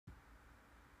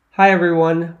Hi,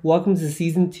 everyone. Welcome to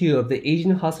season 2 of the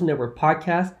Asian Hustle Network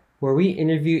podcast, where we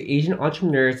interview Asian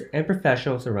entrepreneurs and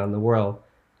professionals around the world.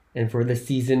 And for this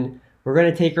season, we're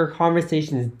going to take our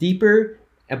conversations deeper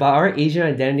about our Asian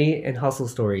identity and hustle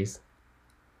stories.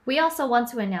 We also want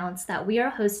to announce that we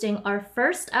are hosting our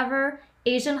first ever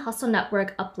Asian Hustle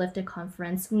Network Uplifted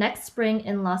Conference next spring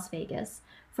in Las Vegas.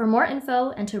 For more info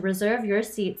and to reserve your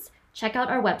seats, check out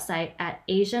our website at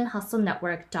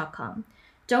asianhustlenetwork.com.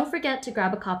 Don't forget to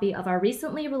grab a copy of our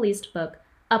recently released book,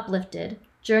 Uplifted: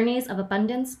 Journeys of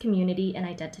Abundance, Community, and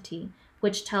Identity,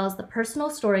 which tells the personal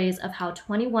stories of how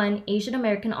 21 Asian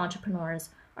American entrepreneurs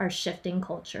are shifting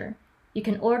culture. You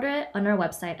can order it on our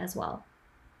website as well.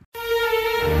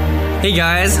 Hey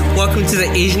guys, welcome to the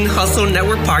Asian Hustle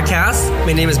Network podcast.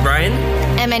 My name is Brian.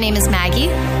 And my name is Maggie.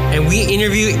 And we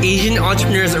interview Asian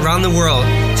entrepreneurs around the world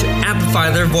to amplify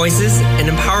their voices and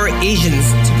empower Asians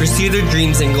to pursue their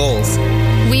dreams and goals.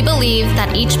 We believe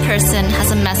that each person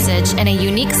has a message and a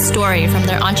unique story from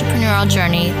their entrepreneurial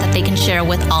journey that they can share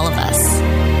with all of us.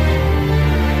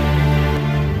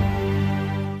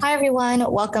 Hi,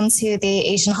 everyone. Welcome to the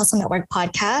Asian Hustle Network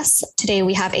podcast. Today,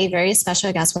 we have a very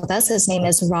special guest with us. His name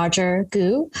is Roger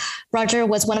Gu. Roger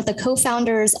was one of the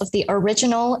co-founders of the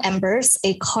original Embers,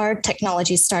 a card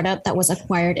technology startup that was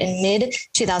acquired in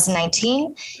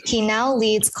mid-2019. He now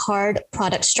leads card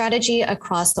product strategy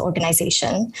across the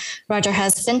organization. Roger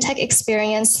has fintech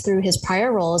experience through his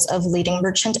prior roles of leading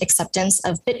merchant acceptance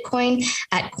of Bitcoin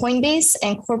at Coinbase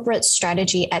and corporate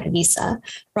strategy at Visa.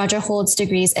 Roger holds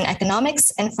degrees in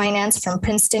economics and finance from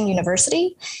Princeton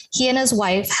University. He and his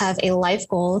wife have a life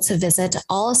goal to visit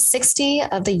all 60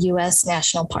 of the U.S.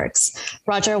 national parks.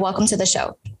 Roger, welcome to the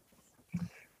show.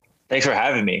 Thanks for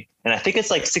having me. And I think it's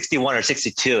like 61 or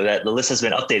 62 that the list has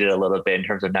been updated a little bit in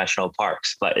terms of national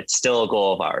parks, but it's still a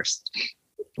goal of ours.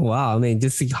 Wow. I mean,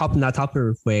 just to hop on that topic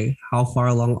real quick, how far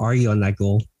along are you on that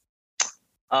goal?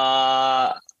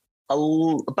 About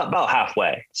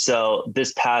halfway. So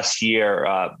this past year,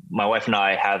 my wife and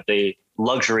I have the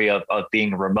luxury of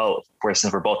being remote,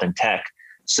 since we're both in tech.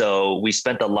 So we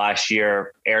spent the last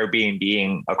year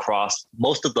Airbnb-ing across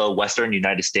most of the Western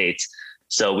United States.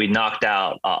 So we knocked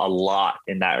out a lot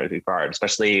in that regard,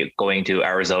 especially going to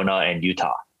Arizona and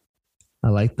Utah. I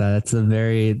like that. That's a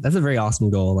very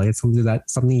awesome goal. Like it's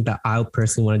something that I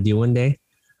personally want to do one day.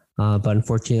 But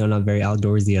unfortunately, I'm not very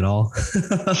outdoorsy at all.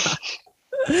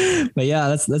 But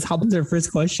yeah, let's hop into our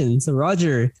first question. So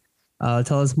Roger,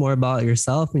 tell us more about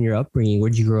yourself and your upbringing.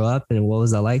 Where'd you grow up and what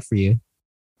was that like for you?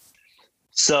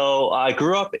 So I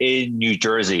grew up in New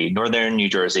Jersey, northern New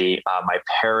Jersey. My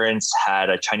parents had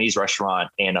a Chinese restaurant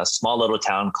in a small little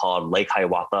town called Lake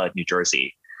Hiawatha, New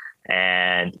Jersey.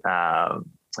 And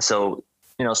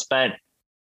spent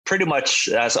pretty much,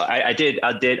 so I did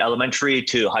elementary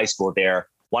to high school there.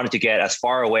 Wanted to get as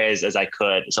far away as I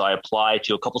could. So I applied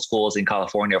to a couple schools in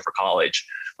California for college.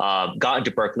 Got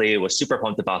into Berkeley, was super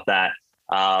pumped about that.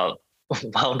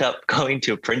 Wound up going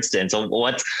to Princeton. So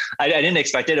once I didn't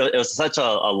expect it. It was such a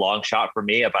long shot for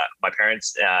me, but my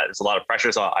parents, there's a lot of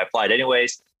pressure. So I applied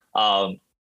anyways.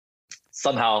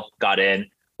 Somehow got in,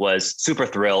 was super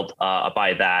thrilled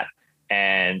by that.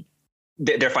 And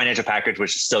their financial package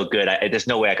was just so good. There's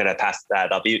no way I could have passed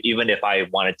that up, even if I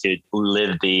wanted to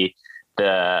live the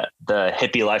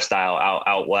hippie lifestyle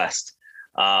out west.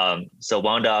 So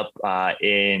wound up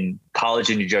in college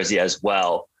in New Jersey as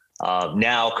well.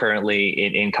 Now currently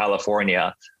in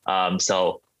California.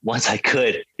 So once I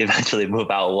could eventually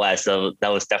move out west, so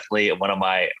that was definitely one of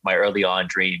my early on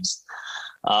dreams.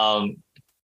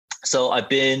 So I've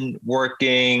been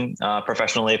working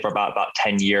professionally for about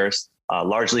 10 years,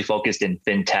 largely focused in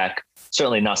fintech.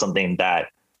 Certainly not something that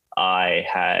I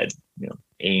had,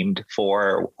 aimed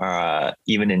for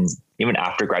even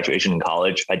after graduation in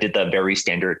college. I did the very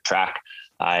standard track.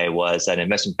 I was an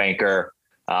investment banker,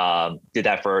 did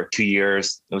that for 2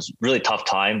 years. It was a really tough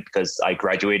time because I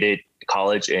graduated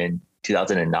college in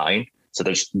 2009. So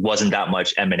there wasn't that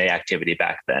much M&A activity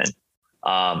back then.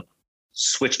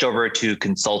 Switched over to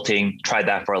consulting, tried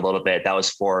that for a little bit. That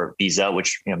was for Visa,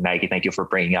 which, Maggie, thank you for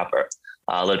bringing up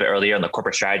a little bit earlier on the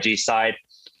corporate strategy side.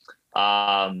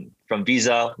 From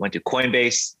Visa, went to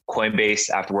Coinbase. Coinbase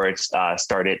afterwards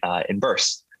started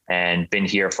Embers and been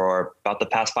here for about the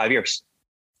past 5 years.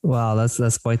 Wow,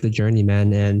 that's quite the journey,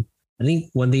 man. And I think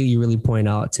one thing you really point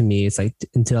out to me is like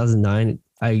in 2009,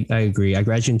 I agree. I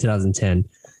graduated in 2010.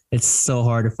 It's so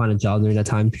hard to find a job during that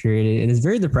time period. And it's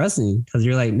very depressing because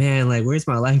you're like, man, like, where's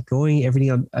my life going?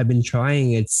 Everything I've been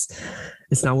trying, it's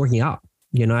not working out.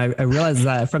 I realized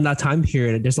that from that time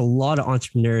period, there's a lot of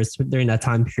entrepreneurs during that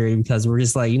time period because we're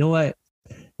just like, you know what?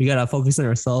 we gotta focus on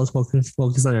ourselves,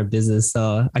 focus on our business.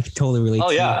 So I can totally relate. Oh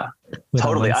to yeah,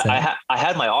 totally. I I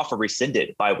had my offer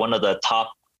rescinded by one of the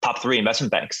top three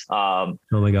investment banks. Oh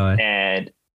my God.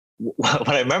 And what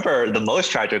I remember the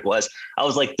most tragic was I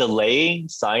was like delaying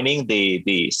signing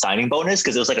the signing bonus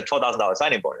because it was like a $12,000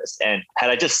 signing bonus. And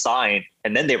had I just signed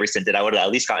and then they rescinded, I would have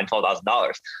at least gotten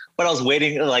 $12,000. But I was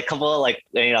waiting like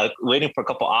waiting for a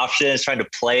couple options, trying to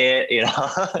play it,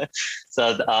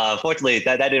 So fortunately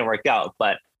that didn't work out.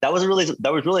 But that was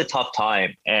really a tough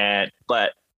time.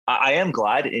 But I am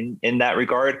glad in that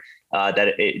regard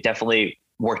that it definitely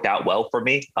worked out well for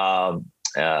me.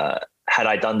 Had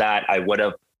I done that, I would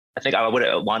have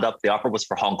wound up, the offer was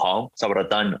for Hong Kong. So I would have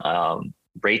done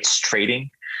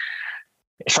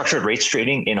structured rates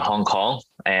trading in Hong Kong.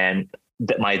 And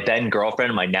my then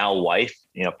girlfriend, my now wife,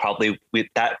 probably with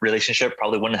that relationship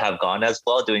probably wouldn't have gone as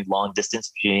well, doing long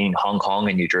distance between Hong Kong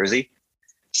and New Jersey.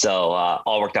 So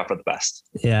all worked out for the best.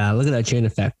 Yeah, look at that chain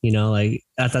effect. Like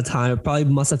at that time, it probably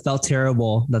must have felt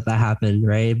terrible that happened,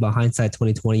 right? But hindsight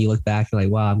 2020, you look back, you're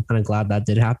like, wow, I'm kind of glad that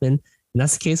did happen. And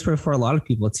that's the case for a lot of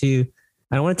people too.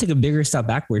 I want to take a bigger step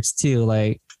backwards too.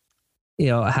 Like,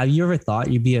 have you ever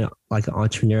thought you'd be an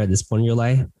entrepreneur at this point in your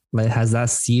life? Like, has that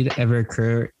seed ever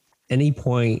occurred any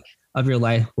point of your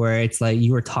life where it's like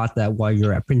you were taught that while you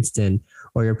were at Princeton,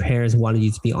 or your parents wanted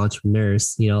you to be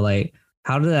entrepreneurs? Like,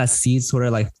 how did that seed sort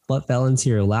of like fell into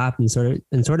your lap and sort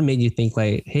of made you think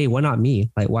like, hey, why not me?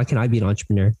 Like, why can't I be an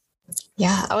entrepreneur?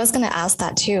 Yeah, I was going to ask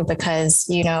that too, because,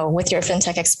 with your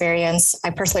fintech experience, I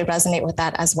personally resonate with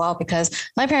that as well, because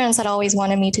my parents had always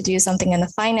wanted me to do something in the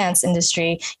finance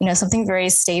industry, something very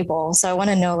stable. So I want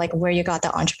to know like where you got the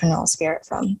entrepreneurial spirit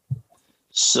from.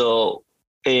 So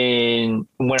when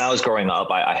I was growing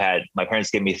up, I had my parents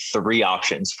gave me three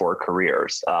options for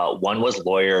careers. One was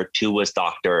lawyer, two was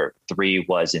doctor, three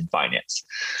was in finance.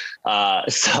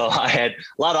 So I had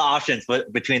a lot of options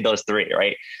between those three,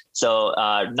 right? So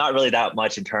not really that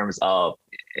much in terms of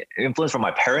influence from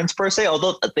my parents per se,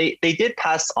 although they did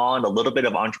pass on a little bit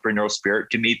of entrepreneurial spirit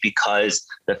to me because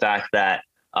the fact that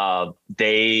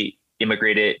they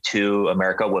immigrated to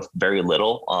America with very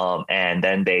little. And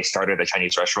then they started a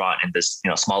Chinese restaurant in this,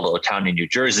 small little town in New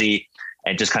Jersey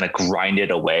and just kind of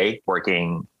grinded away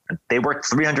they worked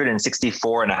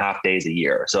 364 and a half days a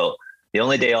year. So the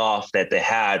only day off that they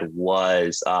had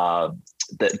was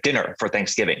the dinner for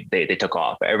Thanksgiving. They took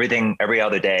off. Every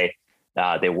other day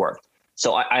they worked.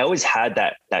 So I always had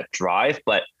that drive,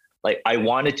 but like I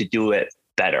wanted to do it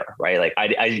better, right? Like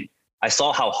I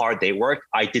saw how hard they worked.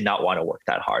 I did not want to work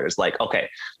that hard. It's like, okay,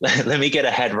 let me get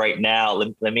ahead right now.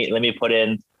 Let me put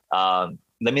in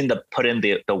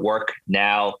the work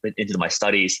now into my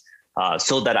studies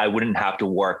so that I wouldn't have to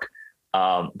work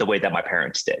the way that my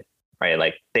parents did, right?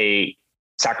 Like they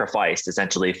sacrificed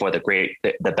essentially for the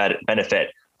benefit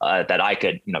that I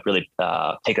could, really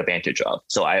take advantage of.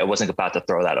 So I wasn't about to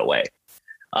throw that away.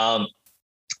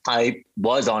 I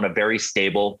was on a very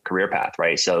stable career path,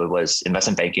 right? So it was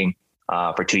investment banking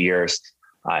for 2 years.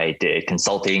 I did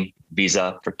consulting,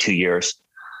 Visa for 2 years.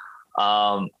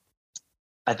 I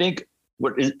think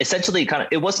what essentially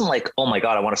it wasn't like, oh my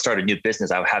God, I want to start a new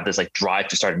business. I have this like drive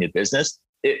to start a new business.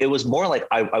 It was more like,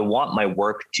 I want my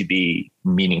work to be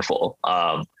meaningful.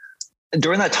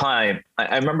 During that time,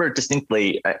 I remember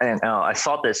distinctly, I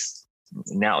saw this,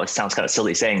 now it sounds kind of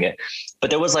silly saying it, but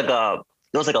there was like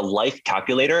a life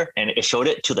calculator and it showed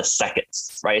it to the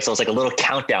seconds, right? So it's like a little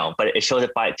countdown, but it showed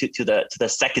it to the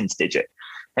seconds digit.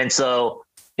 And so,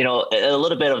 a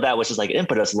little bit of that was just like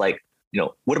impetus, like,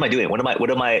 what am I doing? What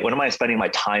am I spending my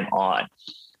time on?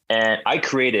 And I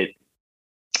created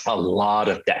a lot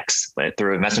of decks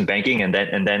through investment banking and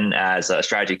then as a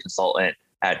strategy consultant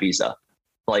at Visa.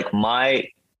 Like my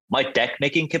deck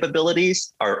making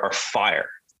capabilities are fire.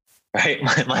 Right.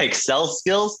 My Excel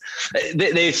skills,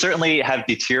 they certainly have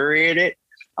deteriorated.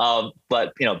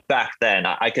 But, back then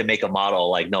I could make a model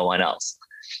like no one else.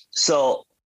 So,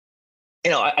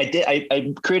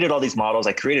 I created all these models.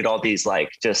 I created all these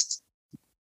like just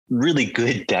really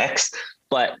good decks,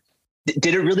 but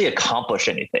did it really accomplish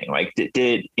anything? Like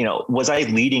was I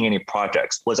leading any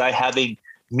projects? Was I having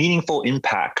meaningful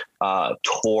impact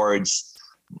towards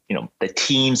the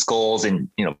team's goals and,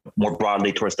 more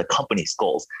broadly towards the company's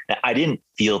goals? And I didn't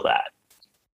feel that.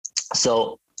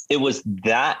 So it was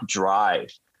that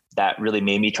drive that really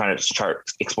made me try to start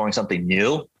exploring something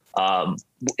new.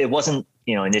 It wasn't,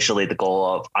 initially the goal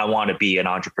of, I want to be an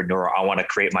entrepreneur. I want to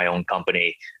create my own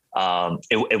company.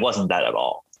 It wasn't that at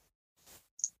all.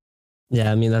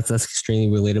 Yeah, I mean, that's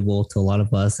extremely relatable to a lot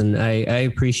of us. And I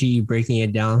appreciate you breaking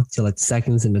it down to like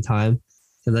seconds in the time.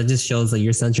 So that just shows like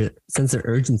your sense of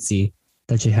urgency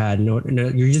that you had.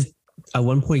 You're just at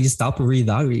one point you stop and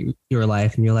reevaluate your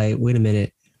life and you're like, wait a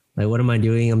minute, like what am I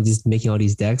doing? I'm just making all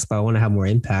these decks, but I want to have more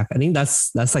impact. I think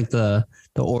that's like the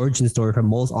origin story for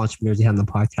most entrepreneurs you have on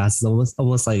the podcast. It's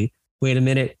almost like, wait a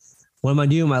minute, what am I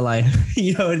doing in my life?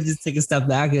 Just take a step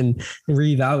back and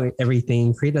reevaluate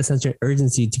everything, create that sense of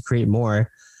urgency to create more.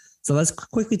 So let's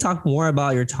quickly talk more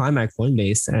about your time at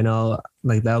Coinbase. I know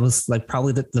like that was like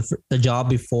probably the job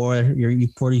before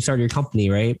you started your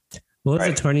company, right? What was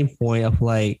the turning point of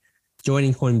like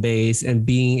joining Coinbase and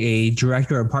being a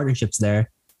director of partnerships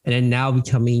there, and then now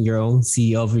becoming your own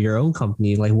CEO of your own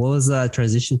company? Like, what was the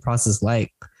transition process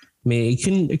like? I mean, it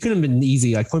couldn't have been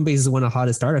easy. Like Coinbase is one of the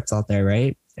hottest startups out there,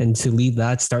 right? And to leave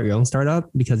that, start your own startup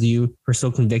because you were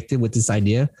so convicted with this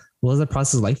idea. What was the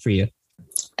process like for you?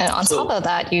 And on top of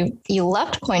that, you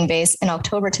left Coinbase in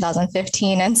October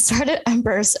 2015 and started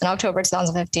Embers in October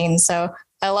 2015. So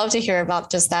I love to hear about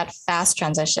just that fast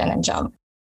transition and jump.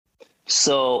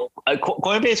 So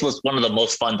Coinbase was one of the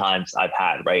most fun times I've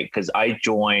had, right? Because I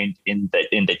joined in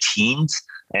the teens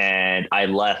and I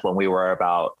left when we were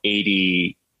about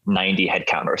 80, 90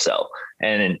 headcount or so.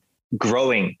 And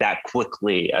growing that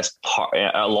quickly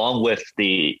along with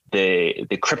the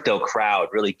crypto crowd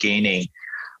really gaining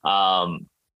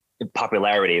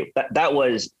popularity, that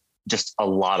was just a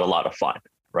lot of fun,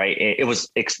 right? It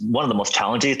was one of the most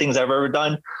challenging things I've ever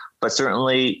done, but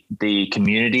certainly the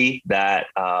community that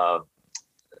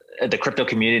the crypto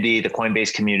community, the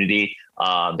Coinbase community,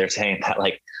 they're saying that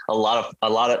like a lot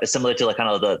of similar to like kind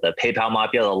of the PayPal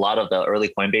mafia. A lot of the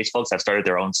early Coinbase folks have started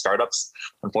their own startups.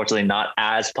 Unfortunately, not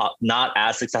as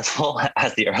successful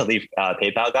as the early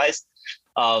PayPal guys.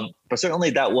 But certainly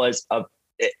that was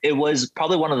it was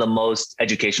probably one of the most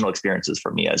educational experiences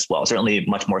for me as well. Certainly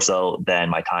much more so than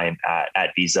my time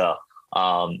at Visa.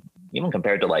 Even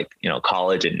compared to like,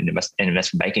 college and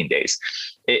investment banking days,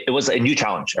 it was a new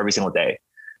challenge every single day.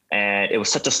 And it was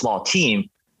such a small team.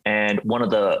 And one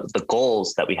of the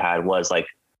goals that we had was like,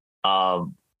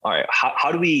 all right,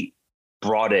 how do we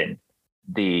broaden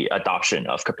the adoption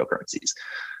of cryptocurrencies?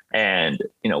 And,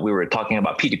 we were talking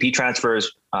about P2P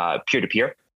transfers,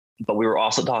 peer-to-peer, but we were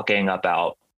also talking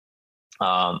about,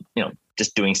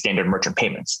 just doing standard merchant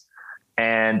payments.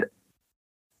 And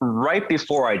right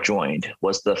before I joined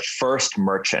was the first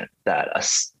merchant that,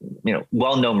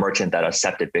 well-known merchant that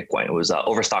accepted Bitcoin. It was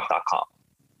Overstock.com.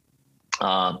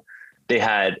 They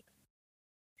had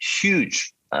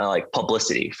huge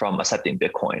publicity from accepting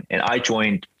Bitcoin. And I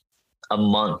joined a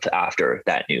month after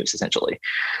that news, essentially.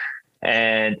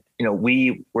 And,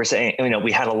 we were saying,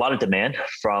 we had a lot of demand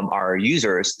from our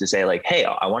users to say like, hey,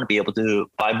 I want to be able to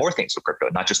buy more things with crypto,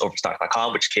 not just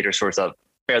Overstock.com, which caters towards a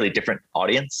fairly different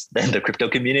audience than the crypto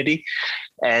community.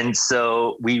 And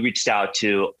so we reached out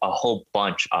to a whole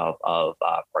bunch of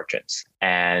merchants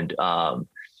and,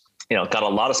 got a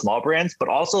lot of small brands, but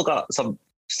also got some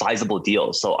sizable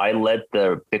deals. So I led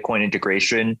the Bitcoin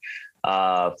integration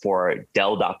for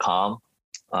Dell.com.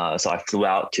 So I flew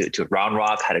out to Round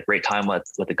Rock, had a great time with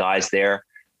the guys there.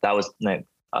 That was a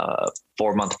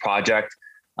 4-month project.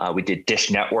 We did Dish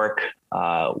Network,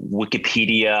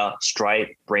 Wikipedia, Stripe,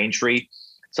 Braintree.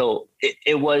 So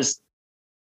it was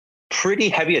pretty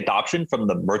heavy adoption from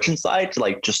the merchant side to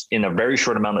like just in a very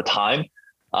short amount of time.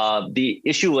 The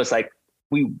issue was like,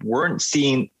 we weren't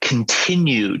seeing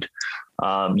continued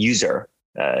user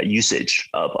usage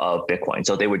of Bitcoin.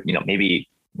 So they would, maybe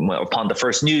upon the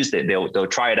first news, they'll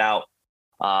try it out.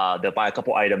 They'll buy a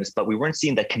couple items, but we weren't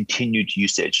seeing the continued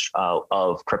usage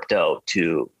of crypto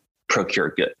to procure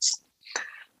goods.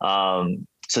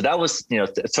 So that was,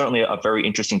 certainly a very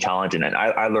interesting challenge. And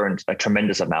I learned a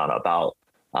tremendous amount about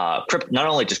not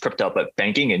only just crypto, but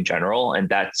banking in general. And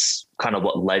that's kind of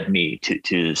what led me to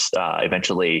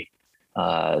eventually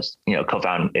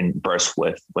co-found in Burst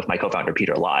with my co-founder,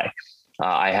 Peter Lai.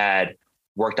 I had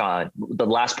worked on the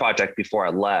last project before I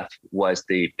left was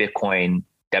the Bitcoin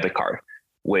debit card,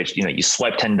 which, you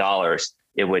swipe $10,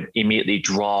 it would immediately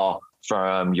draw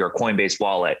from your Coinbase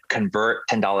wallet, convert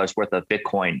 $10 worth of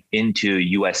Bitcoin into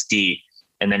USD,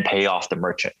 and then pay off the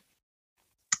merchant.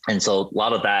 And so a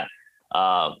lot of that,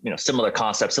 similar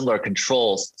concepts, similar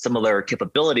controls, similar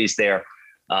capabilities there,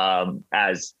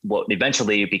 as what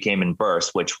eventually became in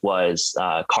Burst, which was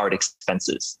card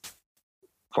expenses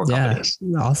for companies.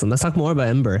 Awesome. Let's talk more about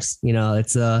Embers.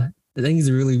 It's I think it's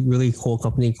a really, really cool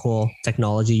company, cool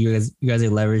technology. You guys are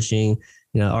leveraging,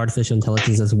 artificial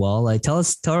intelligence as well. Like tell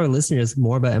our listeners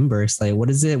more about Embers. Like what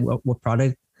is it? What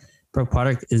product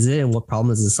is it, and what problem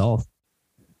does it solve?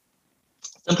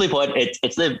 Simply put,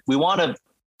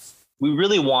 we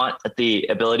really want the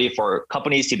ability for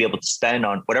companies to be able to spend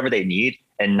on whatever they need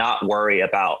and not worry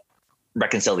about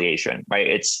reconciliation,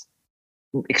 right?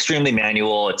 extremely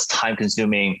manual. It's time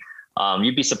consuming.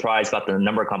 You'd be surprised about the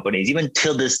number of companies, even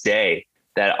till this day,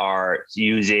 that are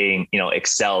using,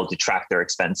 Excel to track their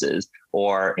expenses,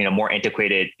 or, more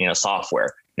antiquated,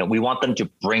 software. We want them to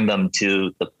bring them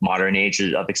to the modern age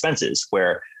of expenses,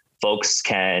 where folks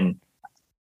can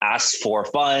ask for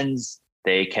funds,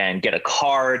 they can get a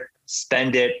card,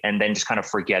 spend it, and then just kind of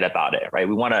forget about it, right?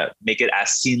 We want to make it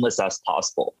as seamless as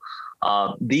possible.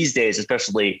 These days,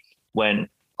 especially when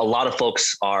a lot of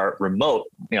folks are remote,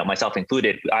 myself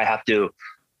included, I have to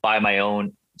buy my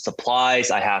own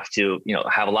supplies. I have to,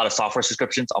 have a lot of software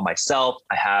subscriptions on myself.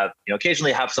 I have,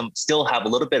 occasionally still have a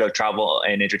little bit of travel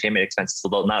and entertainment expenses,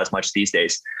 although not as much these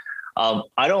days.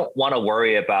 I don't want to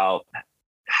worry about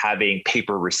having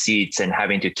paper receipts and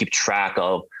having to keep track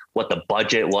of what the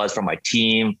budget was for my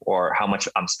team or how much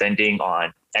I'm spending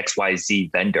on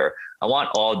XYZ vendor. I want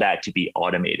all that to be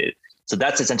automated. So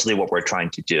that's essentially what we're trying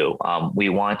to do. We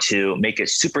want to make it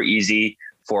super easy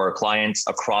for clients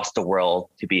across the world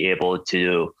to be able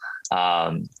to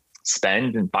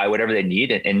spend and buy whatever they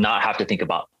need and not have to think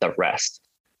about the rest.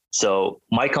 So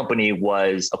my company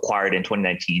was acquired in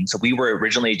 2019. So we were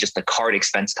originally just a card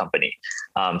expense company.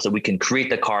 So we can create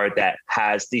the card that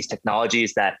has these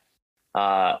technologies that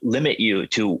limit you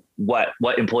to what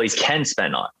employees can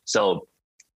spend on. So,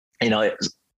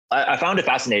 I found it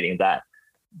fascinating that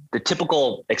the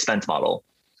typical expense model,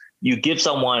 you give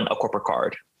someone a corporate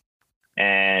card,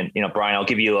 and Brian, I'll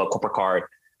give you a corporate card,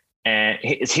 and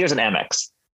here's an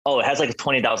Amex. Oh, it has like a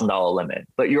 $20,000 limit,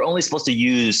 but you're only supposed to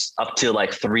use up to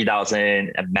like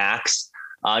 $3,000 at max.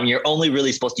 You're only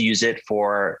really supposed to use it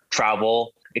for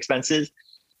travel expenses,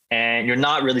 and you're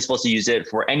not really supposed to use it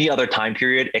for any other time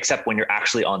period except when you're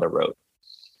actually on the road.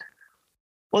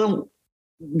 Well, then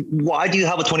why do you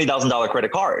have a $20,000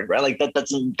 credit card, right? Like that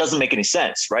doesn't make any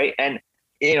sense, right? And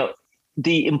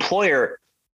the employer,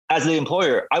 as the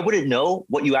employer, I wouldn't know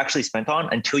what you actually spent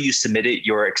on until you submitted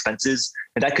your expenses.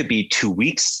 And that could be 2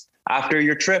 weeks after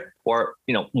your trip, or,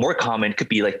 more common could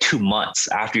be like 2 months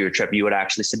after your trip, you would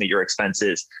actually submit your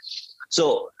expenses.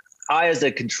 So I, as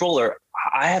a controller,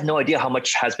 I have no idea how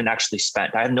much has been actually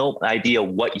spent. I have no idea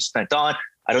what you spent on.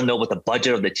 I don't know what the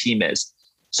budget of the team is.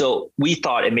 So we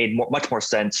thought it made much more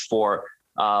sense for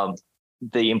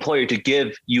the employer to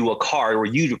give you a card, or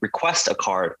you to request a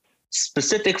card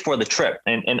specific for the trip.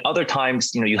 And other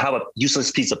times, you have a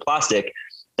useless piece of plastic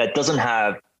that doesn't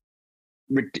have,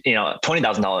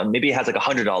 $20,000, maybe it has like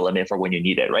 $100 limit for when you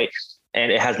need it, right? And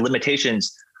it has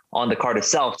limitations on the card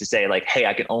itself to say like, hey,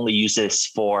 I can only use this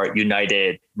for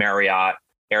United, Marriott,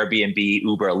 Airbnb,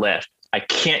 Uber, Lyft. I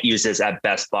can't use this at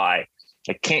Best Buy.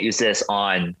 I can't use this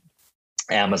on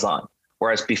Amazon.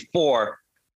 Whereas before,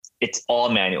 it's all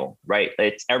manual, right?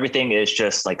 Everything is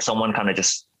just like someone kind of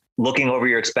just looking over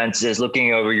your expenses,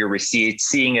 looking over your receipts,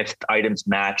 seeing if items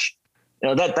match.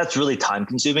 That's really time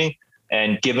consuming.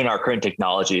 And given our current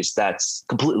technologies, that's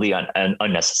completely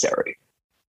unnecessary.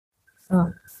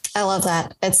 Oh, I love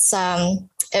that.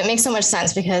 It makes so much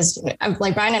sense because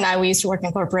like Brian and I, we used to work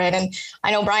in corporate, and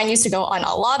I know Brian used to go on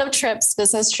a lot of trips,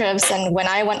 business trips. And when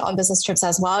I went on business trips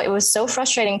as well, it was so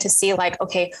frustrating to see like,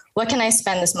 okay, what can I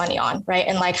spend this money on? Right.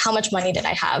 And like, how much money did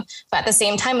I have? But at the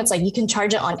same time, it's like, you can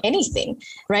charge it on anything,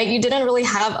 right? You didn't really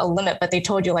have a limit, but they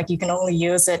told you like, you can only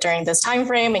use it during this time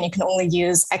frame and you can only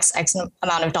use X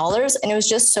amount of dollars. And it was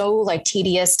just so like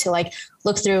tedious to like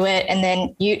look through it. And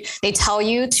then they tell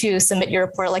you to submit your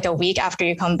report like a week after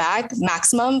you come back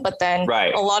maximum, but then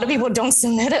a lot of people don't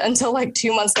submit it until like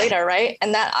 2 months later. Right.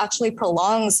 And that actually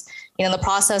prolongs, the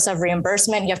process of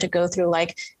reimbursement. You have to go through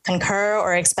like Concur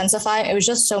or Expensify. It was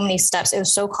just so many steps. It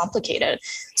was so complicated.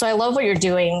 So I love what you're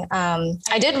doing.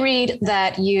 I did read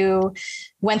that you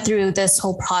went through this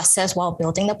whole process while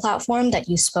building the platform, that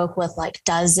you spoke with like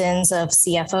dozens of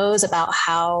CFOs about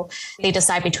how they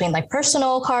decide between like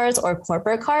personal cards or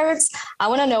corporate cards. I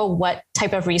want to know what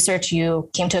type of research you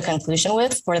came to a conclusion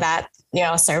with for that,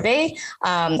 survey,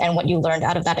 and what you learned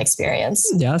out of that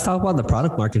experience. Yeah, let's talk about the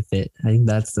product market fit. I think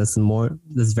that's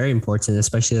very important,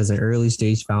 especially as an early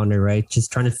stage founder, right?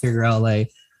 Just trying to figure out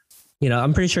like,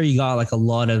 I'm pretty sure you got like a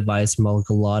lot of advice from like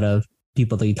a lot of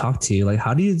people that you talk to. Like,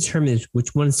 how do you determine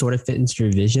which one sort of fit into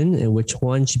your vision and which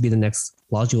one should be the next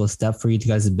logical step for you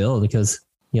guys to build? Because,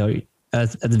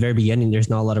 at the very beginning, there's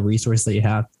not a lot of resources that you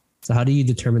have. So how do you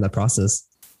determine that process?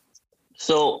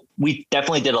 So we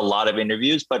definitely did a lot of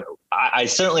interviews, but I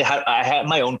certainly had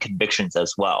my own convictions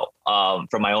as well,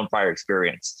 from my own prior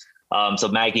experience. So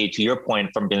Maggie, to your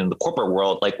point, from being in the corporate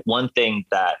world, like one thing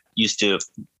that used to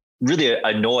really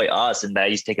annoy us and that I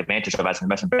used to take advantage of as an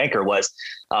investment banker was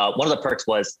one of the perks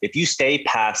was if you stay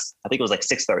past, I think it was like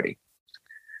 6:30,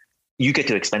 you get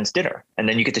to expense dinner and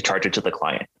then you get to charge it to the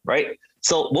client, right?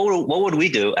 So what would we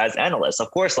do as analysts? Of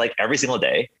course, like every single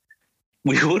day,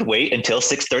 we would wait until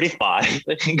 6:35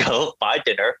 and go buy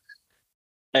dinner,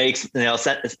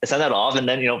 send that off, and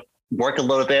then, work a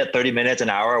little bit, 30 minutes, an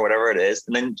hour, or whatever it is,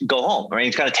 and then go home, right?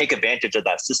 You kind of take advantage of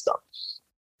that system.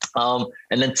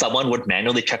 And then someone would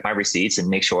manually check my receipts and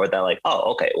make sure that like, oh,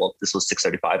 okay, well, this was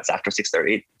 6:35. It's after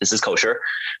 6:30. This is kosher.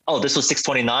 Oh, this was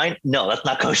 6:29. No, that's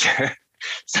not kosher.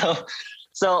 So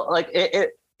like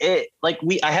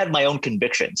I had my own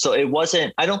conviction. So it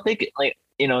wasn't, I don't think like,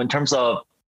 in terms of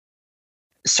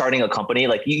starting a company,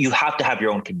 like you have to have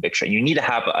your own conviction. You need to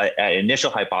have an initial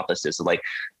hypothesis, like,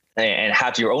 and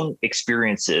have your own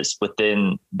experiences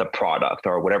within the product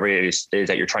or whatever it is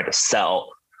that you're trying to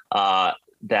sell,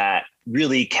 that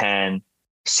really can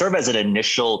serve as an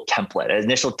initial template, an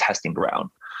initial testing ground.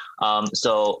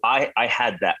 So I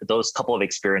had those couple of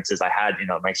experiences. I had,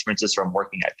 my experiences from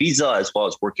working at Visa as well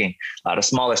as working at a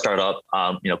smaller startup,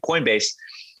 Coinbase,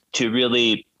 to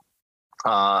really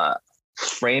kind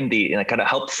of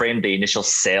help frame the initial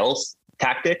sales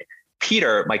tactic.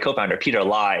 Peter, my co-founder, Peter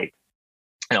Lai,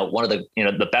 one of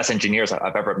the best engineers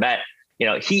I've ever met.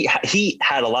 He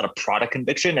had a lot of product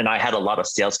conviction and I had a lot of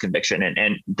sales conviction.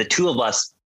 And the two of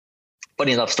us,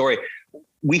 funny enough story,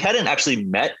 we hadn't actually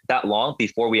met that long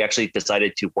before we actually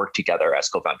decided to work together as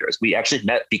co-founders. We actually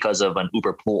met because of an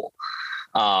Uber pool.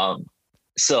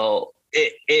 So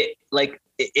we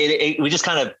just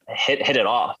kind of hit it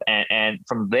off. And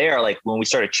from there, like when we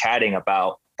started chatting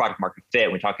about product market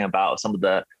fit, we're talking about some of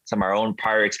our own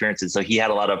prior experiences. So he had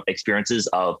a lot of experiences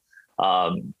of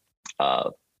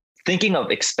thinking of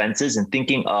expenses and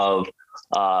thinking of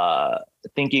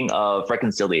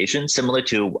reconciliation, similar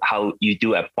to how you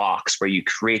do at Box, where you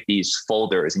create these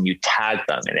folders and you tag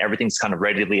them and everything's kind of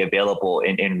readily available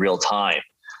in real time.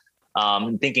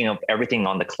 Thinking of everything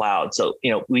on the cloud. So,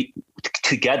 we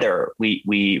together,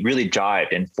 we really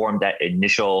jived and formed that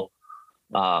initial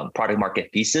product market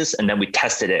thesis. And then we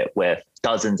tested it with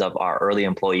dozens of our early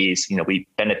employees. We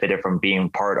benefited from being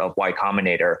part of Y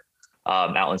Combinator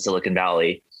out in Silicon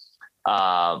Valley.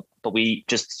 But we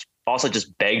also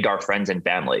begged our friends and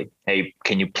family, hey,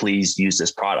 can you please use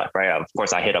this product, right? Of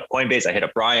course, I hit up Coinbase, I hit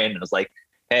up Brian, and I was like,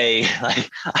 hey, like,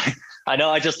 I know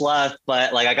I just left,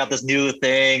 but like I got this new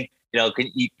thing,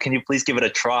 can you please give it a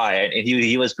try? And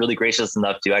he was really gracious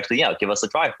enough to actually, give us a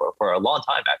try for a long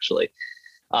time, actually.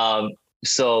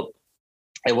 So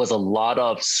it was a lot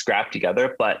of scrap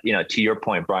together, but to your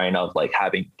point, Brian, of like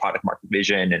having product market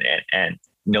vision and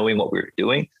knowing what we were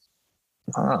doing.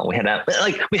 We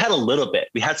had a little bit.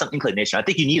 We had some inclination. I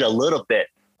think you need a little bit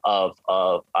of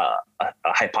a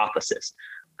hypothesis,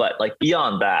 but like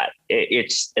beyond that,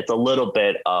 it's a little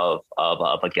bit of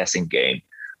a guessing game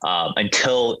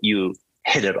until you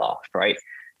hit it off, right?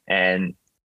 And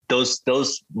those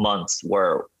months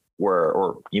or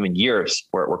even years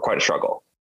were quite a struggle.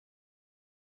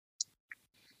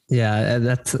 Yeah,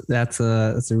 that's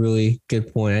a really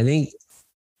good point. I think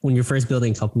when you're first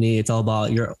building a company, it's all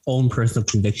about your own personal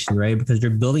conviction, right? Because you're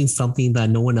building something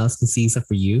that no one else can see except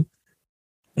for you.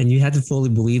 And you have to fully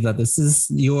believe that this is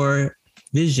your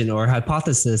vision or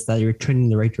hypothesis that you're turning in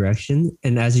the right direction.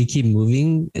 And as you keep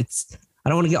moving, I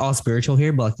don't want to get all spiritual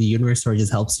here, but like the universe sort of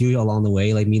just helps you along the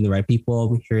way, like meeting the right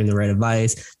people, hearing the right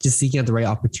advice, just seeking out the right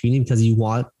opportunity because you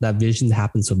want that vision to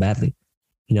happen so badly.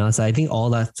 So I think all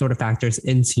that sort of factors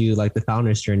into like the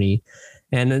founder's journey.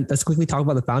 And let's quickly talk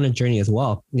about the founder journey as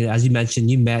well. As you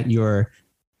mentioned, you met your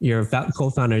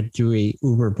co-founder through a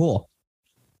Uber pool.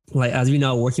 Like, as we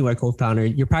know, working with a co-founder,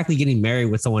 you're practically getting married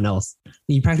with someone else.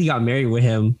 You practically got married with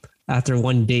him after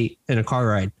one date in a car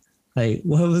ride. Like,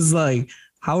 what was like,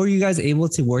 how are you guys able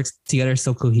to work together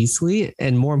so cohesively?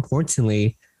 And more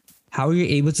importantly, how are you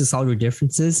able to solve your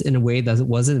differences in a way that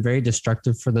wasn't very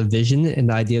destructive for the vision and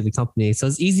the idea of the company? So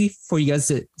it's easy for you guys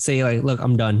to say like, look,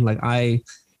 I'm done. Like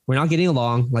we're not getting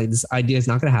along. Like this idea is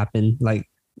not going to happen. Like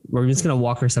we're just going to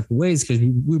walk our separate ways because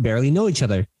we barely know each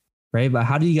other. Right. But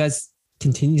how do you guys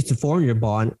continue to form your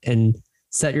bond and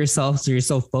set yourself so you're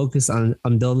so focused on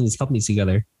building these companies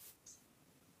together?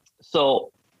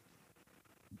 So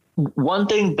one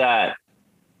thing that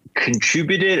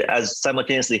contributed as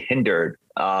simultaneously hindered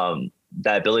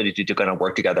that ability to kind of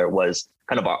work together was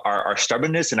kind of our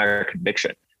stubbornness and our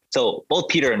conviction. So both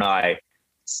Peter and I,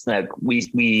 like we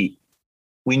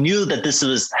knew that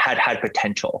this had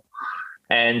potential.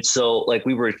 And so like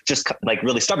we were just like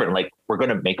really stubborn, like we're going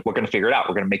to figure it out.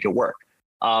 We're going to make it work.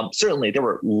 Certainly there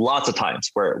were lots of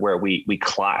times where we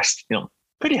clashed,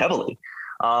 pretty heavily.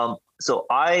 So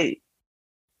I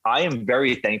am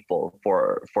very thankful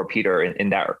for Peter in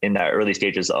that early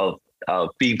stages of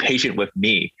being patient with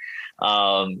me.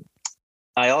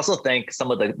 I also thank some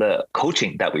of the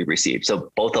coaching that we received.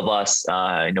 So both of us,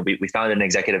 we found an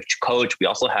executive coach.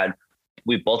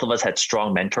 Both of us had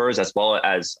strong mentors as well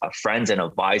as friends and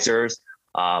advisors.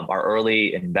 Our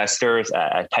early investors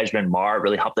at Tejman Mar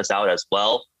really helped us out as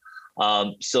well.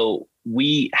 So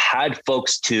we had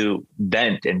folks to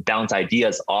vent and bounce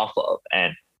ideas off of,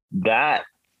 and that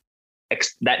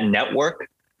network.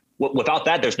 Without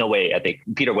that, there's no way I think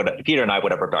Peter and I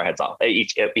would have ripped our heads off,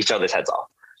 each other's heads off.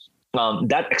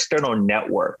 That external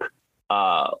network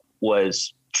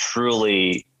was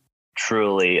truly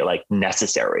like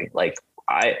necessary. Like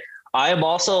I am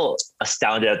also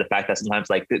astounded at the fact that sometimes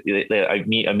like I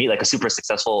meet like a super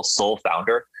successful sole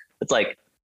founder. It's like,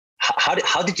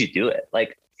 how did you do it?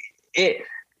 Like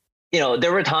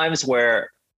there were times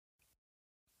where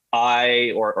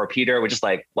I or Peter were just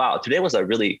like, wow, today was a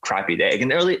really crappy day. In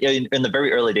the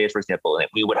very early days, for example,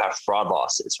 we would have fraud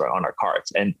losses right on our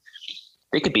cards, and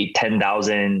they could be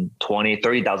 $10,000, $20,000,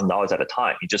 $30,000 at a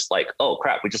time. You just like, oh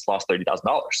crap, we just lost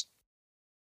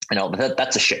 $30,000.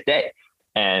 That's a shit day,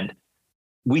 and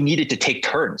we needed to take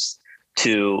turns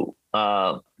to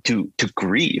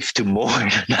grieve, to mourn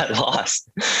that loss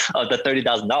of the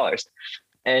 $30,000,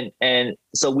 and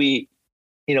so we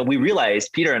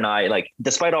realized, Peter and I, like,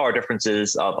 despite all our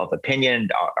differences of opinion,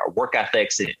 our work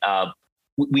ethics,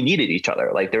 we needed each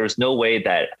other. Like, there was no way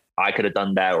that I could have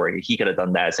done that or he could have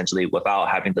done that essentially without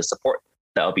having the support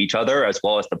of each other, as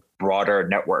well as the broader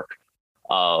network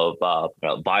of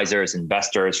advisors,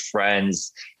 investors,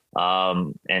 friends,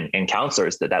 and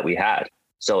counselors that we had.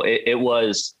 So it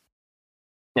was,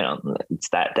 it's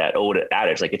that old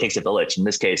adage, like it takes a village. In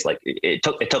this case, like it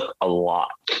took a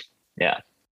lot. Yeah.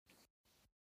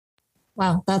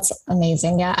 Wow, that's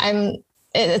amazing. Yeah,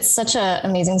 it's such an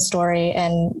amazing story.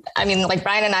 And I mean, like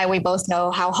Brian and I, we both know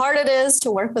how hard it is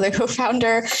to work with a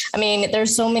co-founder. I mean,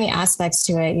 there's so many aspects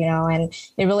to it, and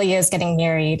it really is getting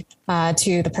married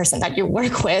to the person that you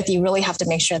work with. You really have to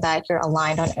make sure that you're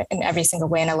aligned in every single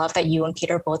way. And I love that you and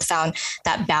Peter both found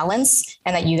that balance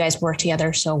and that you guys work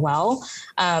together so well.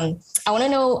 I want to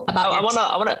know about.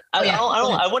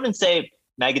 I wouldn't say,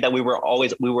 Maggie, that we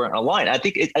weren't aligned. I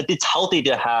think it's healthy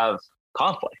to have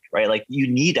conflict, right? Like you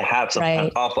need to have some kind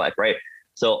of conflict, right?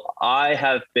 So I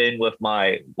have been with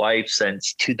my wife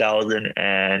since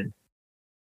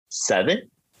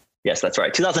 2007. Yes, that's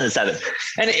right, 2007.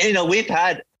 And we've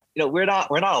had, we're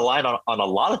not aligned on a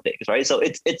lot of things, right? So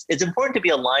it's important to be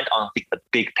aligned on the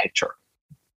big picture.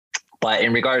 But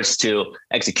in regards to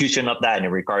execution of that, and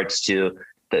in regards to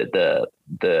the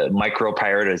micro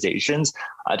prioritizations,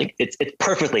 I think it's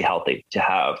perfectly healthy to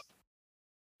have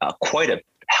quite a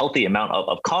healthy amount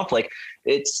of conflict.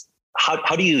 It's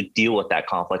how do you deal with that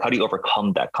conflict? How do you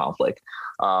overcome that conflict?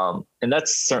 And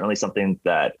that's certainly something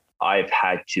that I've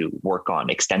had to work on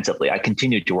extensively. I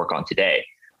continue to work on today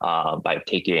by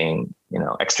taking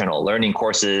external learning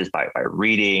courses, by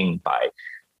reading, by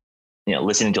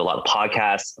listening to a lot of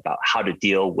podcasts about how to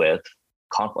deal with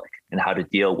conflict and how to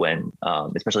deal when,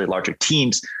 especially larger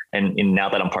teams, and now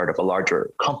that I'm part of a larger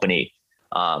company,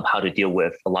 how to deal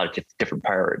with a lot of different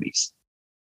priorities.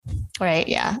 Right.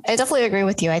 Yeah, I definitely agree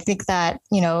with you. I think that,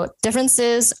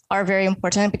 differences are very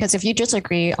important, because if you just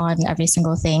agree on every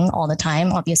single thing all the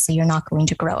time, obviously you're not going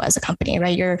to grow as a company,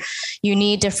 right? You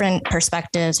need different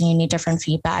perspectives and you need different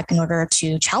feedback in order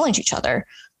to challenge each other.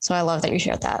 So I love that you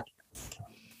shared that.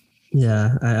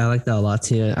 Yeah, I like that a lot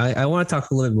too. I want to talk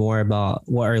a little bit more about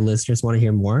what our listeners want to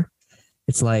hear more.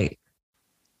 It's like,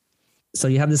 so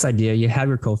you have this idea, you have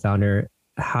your co-founder.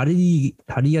 How do you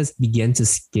guys begin to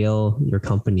scale your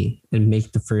company and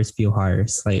make the first few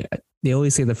hires? Like they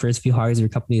always say, the first few hires of your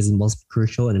company is the most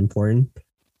crucial and important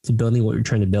to building what you're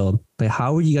trying to build. Like,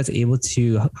 how were you guys able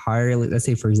to hire, like, let's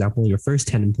say, for example, your first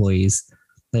 10 employees?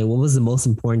 Like, what was the most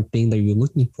important thing that you were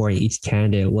looking for in each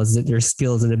candidate? Was it their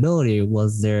skills and ability?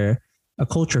 Was there a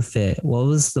culture fit? What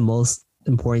was the most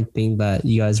important thing that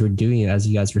you guys were doing as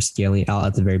you guys were scaling out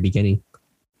at the very beginning?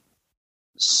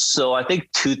 So I think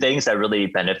two things that really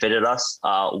benefited us.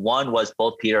 One was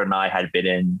both Peter and I had been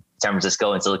in San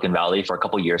Francisco and Silicon Valley for a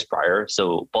couple of years prior.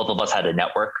 So both of us had a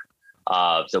network.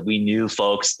 So we knew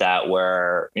folks that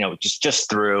were, just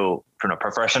through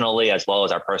professionally as well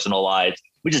as our personal lives.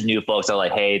 We just knew folks that were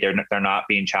like, hey, they're not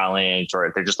being challenged,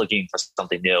 or they're just looking for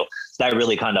something new. So that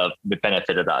really kind of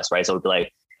benefited us, right? So we'd be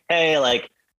like,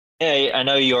 hey, I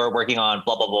know you're working on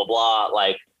blah, blah, blah, blah.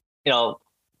 Like,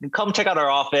 come check out our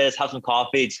office, have some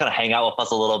coffee, just kind of hang out with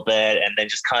us a little bit. And then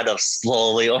just kind of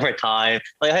slowly over time,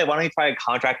 like, hey, why don't you try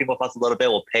contracting with us a little bit?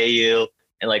 We'll pay you.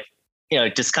 And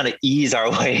just kind of ease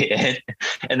our way in.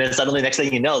 And then suddenly next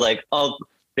thing you know, like, oh,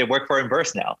 they work for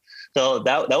Emburse now. So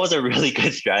that was a really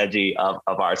good strategy of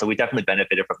ours. So we definitely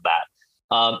benefited from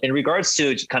that. In regards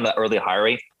to kind of early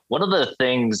hiring, one of the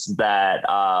things that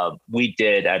we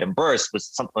did at Emburse was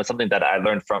something that I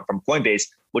learned from Coinbase,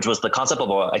 which was the concept of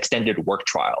an extended work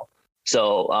trial.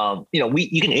 So,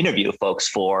 you can interview folks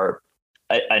for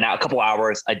a couple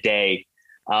hours a day.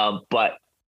 But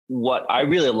what I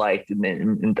really liked,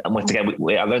 and once again,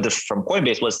 I learned this from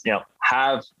Coinbase, was,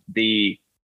 have the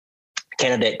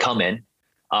candidate come in.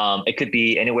 It could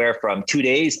be anywhere from 2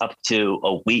 days up to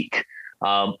a week.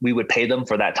 We would pay them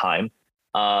for that time.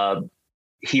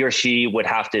 He or she would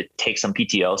have to take some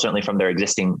PTO, certainly from their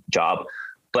existing job,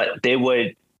 but they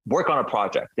would work on a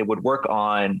project. They would work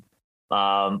on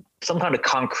some kind of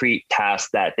concrete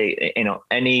task that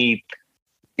any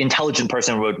intelligent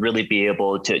person would really be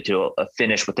able to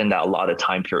finish within that allotted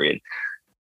time period.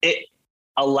 It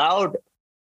allowed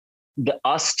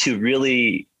us to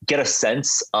really get a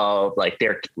sense of like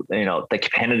their, the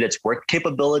candidates' work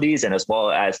capabilities, and as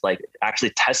well as like actually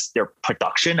test their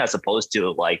production, as opposed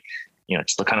to like,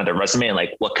 just look kind of their resume and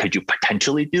like, what could you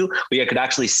potentially do? We could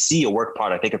actually see a work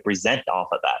product they could present off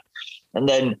of that. And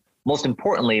then most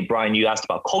importantly, Brian, you asked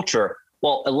about culture.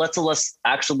 Well, it lets us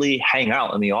actually hang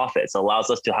out in the office. It allows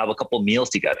us to have a couple meals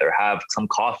together, have some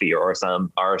coffee or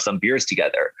some beers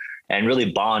together, and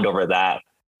really bond over that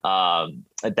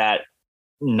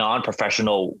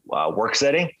non-professional work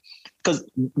setting. Because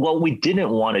what we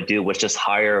didn't want to do was just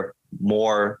hire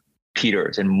more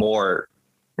Peters and more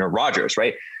Rogers,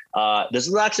 right? This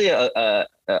is actually a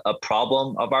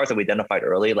problem of ours that we identified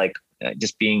early, like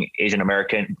just being Asian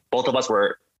American. Both of us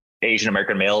were Asian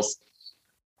American males.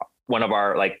 One of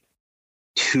our like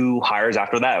 2 hires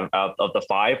after that of the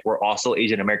 5 were also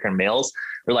Asian American males.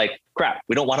 We're like, crap,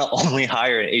 we don't want to only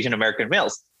hire Asian American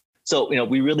males. So,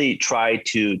 we really tried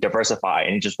to diversify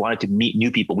and just wanted to meet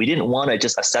new people. We didn't want to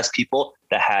just assess people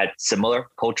that had similar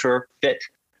culture fit,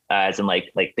 as in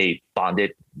like they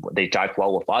bonded, they jived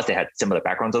well with us, they had similar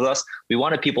backgrounds with us. We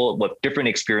wanted people with different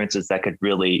experiences that could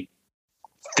really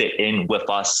fit in with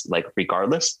us, like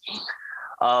regardless.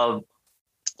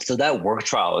 So that work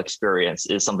trial experience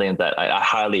is something that I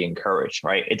highly encourage,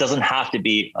 right? It doesn't have to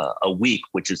be a week,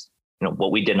 which is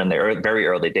what we did in the very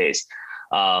early days.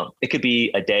 It could be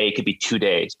a day, it could be 2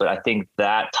 days, but I think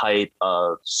that type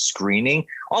of screening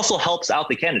also helps out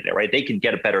the candidate, right? They can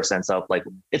get a better sense of like,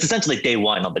 it's essentially day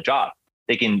one on the job.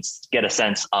 They can get a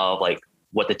sense of like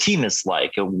what the team is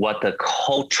like, and what the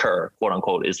culture, quote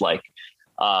unquote, is like.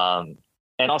 And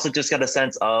also just get a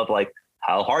sense of like,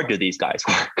 how hard do these guys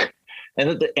work?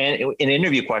 And in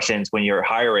interview questions, when you're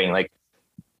hiring, like,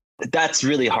 that's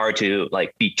really hard to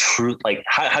like be true. Like,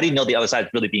 how do you know the other side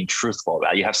is really being truthful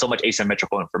about it? You have so much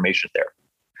asymmetrical information there.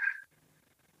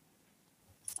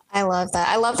 I love that.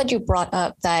 I love that you brought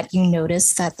up that you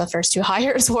noticed that the first 2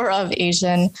 hires were of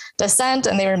Asian descent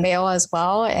and they were male as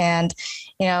well. And,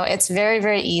 it's very,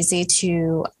 very easy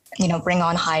to, bring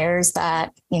on hires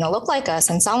that, look like us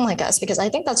and sound like us, because I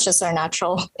think that's just our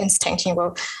natural instinct.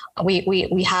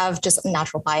 We have just a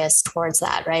natural bias towards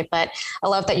that, right? But I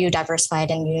love that you diversified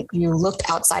and you looked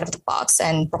outside of the box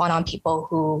and brought on people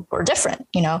who were different,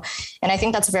 and I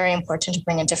think that's very important to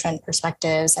bring in different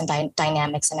perspectives and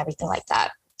dynamics and everything like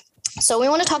that. So we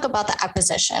want to talk about the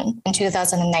acquisition in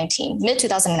 2019, mid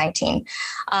 2019.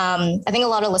 I think a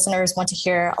lot of listeners want to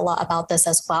hear a lot about this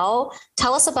as well.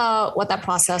 Tell us about what that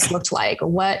process looked like,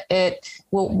 what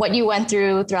you went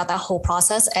through throughout that whole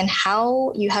process, and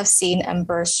how you have seen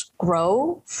Emburse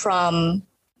grow from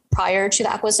prior to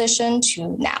the acquisition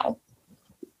to now.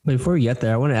 Before we get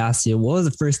there, I want to ask you, what was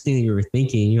the first thing you were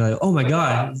thinking? You're like, oh my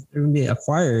God, we're going to be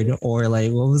acquired. Or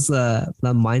like, what was that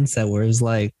mindset where it was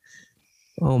like,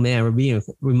 oh man, we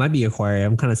might be acquired.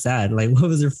 I'm kind of sad. Like, what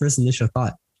was your first initial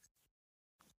thought?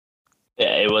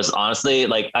 Yeah, it was honestly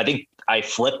like, I think I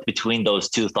flipped between those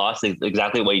 2 thoughts,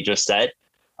 exactly what you just said,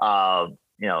 100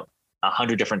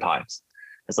 different times.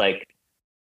 It's like,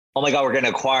 oh my God, we're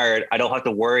getting acquired. I don't have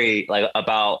to worry like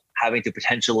about having to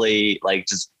potentially like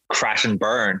just crash and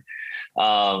burn.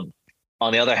 On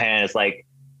the other hand, it's like,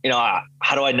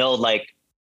 how do I know like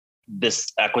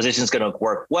this acquisition is going to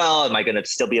work well? Am I going to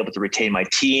still be able to retain my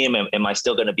team? Am I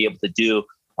still going to be able to do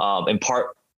impart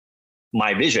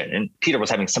my vision? And Peter was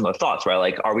having similar thoughts, right?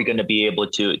 Like, are we going to be able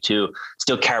to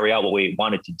still carry out what we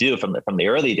wanted to do from the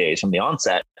early days, from the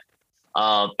onset?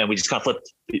 And we just kind of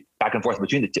flipped back and forth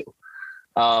between the 2.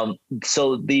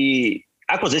 So the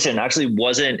acquisition actually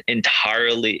wasn't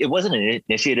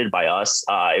initiated by us.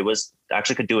 It was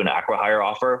actually could do an acqui-hire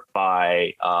offer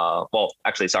by,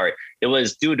 it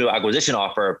was due to acquisition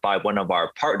offer by one of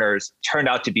our partners. Turned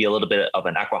out to be a little bit of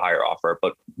an acqui-hire offer,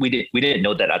 but we didn't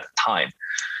know that at the time.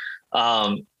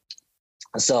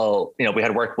 So, we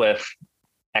had worked with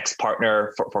X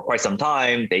partner for quite some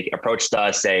time. They approached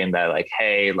us saying that like,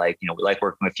 hey, like, we like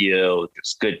working with you.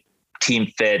 There's good team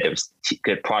fit. There was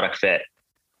good product fit.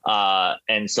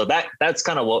 And so that's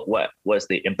kind of what was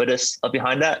the impetus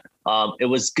behind that. It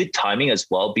was good timing as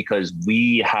well, because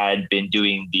we had been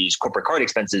doing these corporate card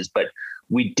expenses, but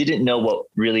we didn't know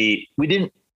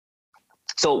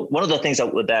So one of the things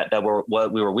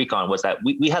what we were weak on was that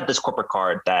we had this corporate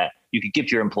card that you could give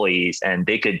to your employees and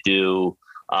they could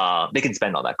they can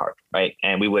spend on that card, right?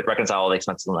 And we would reconcile all the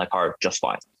expenses on that card just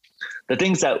fine. The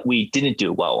things that we didn't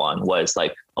do well on was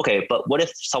like, okay, but what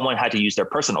if someone had to use their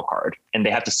personal card and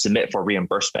they have to submit for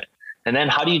reimbursement? And then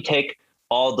how do you take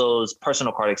all those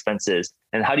personal card expenses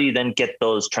and how do you then get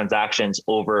those transactions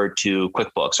over to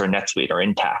QuickBooks or NetSuite or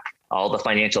Intacct, all the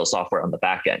financial software on the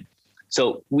back end?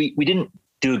 So we didn't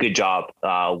do a good job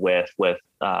with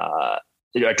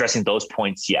addressing those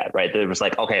points yet, right? It was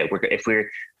like, okay, if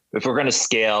we're going to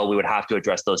scale, we would have to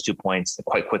address those 2 points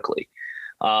quite quickly.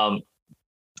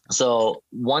 So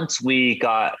once we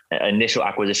got an initial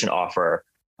acquisition offer,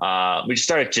 we just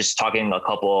started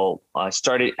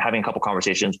started having a couple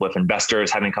conversations with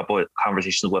investors, having a couple of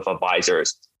conversations with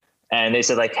advisors. And they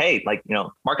said like, hey, like,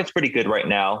 market's pretty good right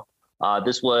now.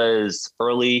 This was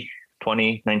early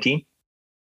 2019.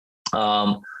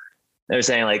 They're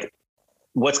saying like,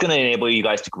 what's going to enable you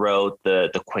guys to grow the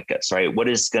quickest, right? What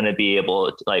is going to be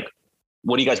able to, like,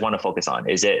 what do you guys want to focus on?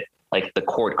 Is it like the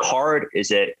core card?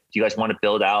 Do you guys want to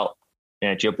build out,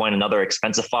 to your point, another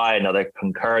Expensify, another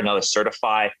Concur, another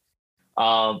Certify?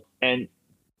 And,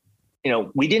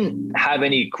 we didn't have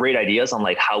any great ideas on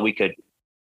like how we could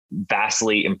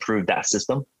vastly improve that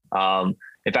system.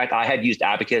 In fact, I had used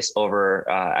Abacus over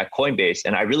at Coinbase,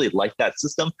 and I really liked that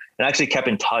system, and I actually kept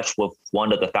in touch with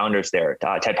one of the founders there,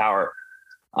 Ted Power.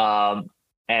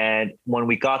 And when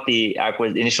we got the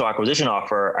initial acquisition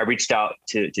offer, I reached out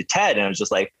to Ted, and I was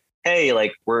just like, hey,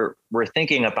 like we're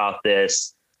thinking about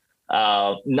this.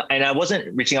 And I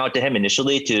wasn't reaching out to him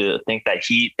initially to think that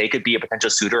they could be a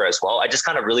potential suitor as well. I just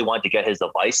kind of really wanted to get his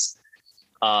advice.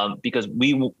 Because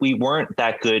we weren't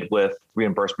that good with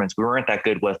reimbursements. We weren't that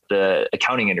good with the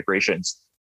accounting integrations.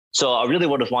 So I really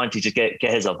would have wanted to just get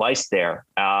his advice there.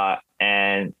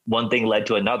 And one thing led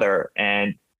to another.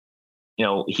 And,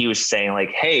 he was saying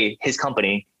like, hey, his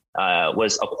company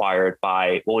was acquired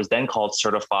by what was then called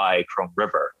Certify Chrome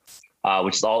River,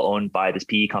 which is all owned by this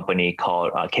PE company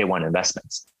called K1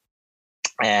 Investments.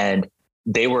 And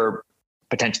they were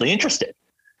potentially interested.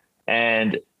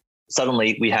 And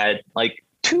suddenly we had like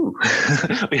two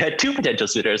potential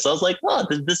suitors. So I was like, oh,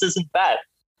 this isn't bad.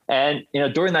 And,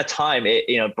 during that time,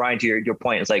 Brian, to your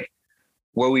point, it's like,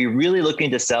 were we really looking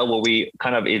to sell? Were we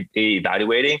kind of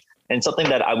evaluating? And something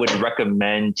that I would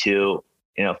recommend to,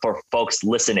 for folks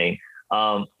listening,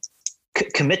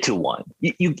 commit to one.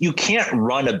 You can't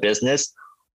run a business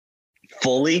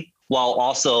fully while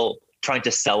also trying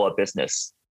to sell a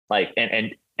business. Like,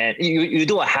 and you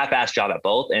do a half-assed job at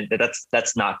both, and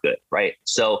that's not good, right?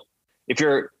 So if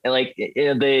you're like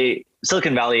the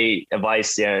Silicon Valley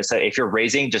advice, so if you're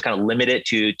raising, just kind of limit it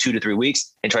to 2 to 3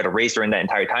 weeks and try to raise during that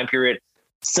entire time period.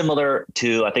 Similar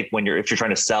to, I think, if you're trying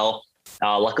to sell.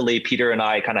 Luckily, Peter and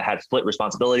I kind of had split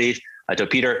responsibilities. I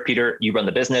told Peter, you run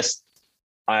the business.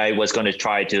 I was going to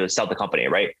try to sell the company,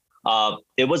 right?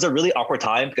 It was a really awkward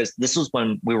time because this was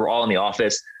when we were all in the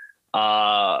office.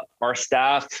 Our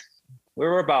staff, we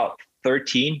were about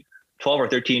 12 or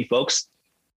 13 folks.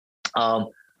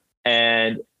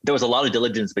 And there was a lot of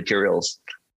diligence materials,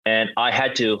 and I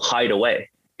had to hide away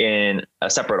in a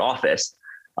separate office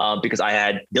because I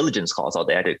had diligence calls all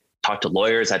day. I had to talk to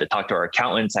lawyers, I had to talk to our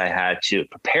accountants, I had to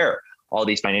prepare all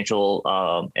these financial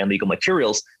and legal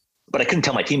materials, but I couldn't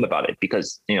tell my team about it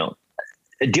because,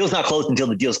 the deal's not closed until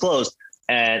the deal's closed.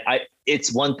 And I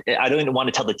don't even want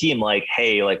to tell the team like,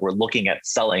 hey, like we're looking at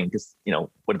selling because,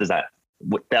 what does that,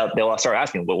 they'll start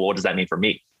asking, well, what does that mean for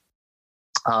me?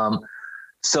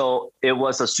 So it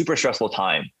was a super stressful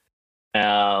time.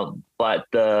 But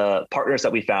the partners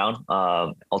that we found,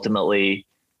 ultimately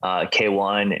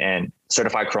K1 and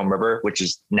Certified Chrome River, which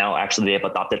is now actually they've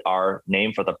adopted our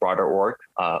name for the broader org,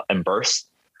 and Burst.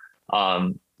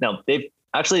 Now they've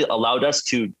actually allowed us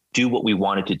to do what we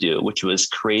wanted to do, which was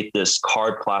create this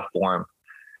card platform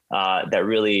that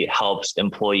really helps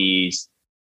employees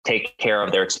take care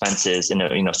of their expenses in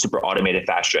a super automated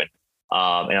fashion,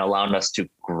 and allowing us to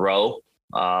grow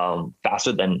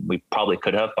faster than we probably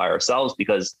could have by ourselves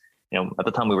because, at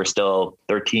the time we were still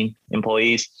 13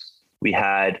 employees. We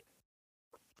had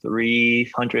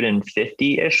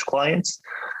 350-ish clients.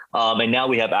 And now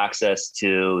we have access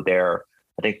to their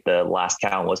I think the last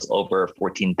count was over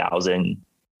 14,000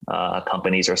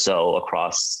 companies or so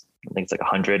across, I think it's like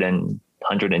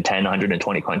 110,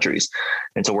 120 countries.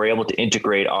 And so we're able to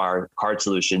integrate our card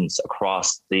solutions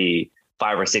across the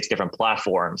 5 or 6 different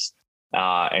platforms,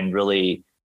 and really,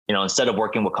 instead of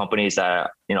working with companies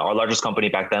that, our largest company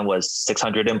back then was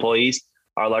 600 employees.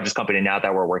 Our largest company now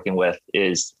that we're working with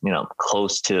is,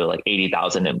 close to like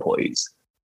 80,000 employees.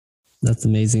 That's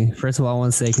amazing. First of all, I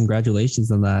want to say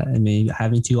congratulations on that. I mean,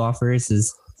 having 2 offers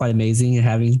is quite amazing. And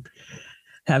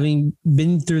having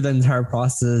been through the entire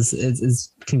process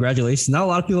is congratulations. Not a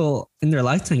lot of people in their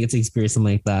lifetime get to experience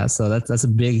something like that. So that's a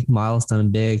big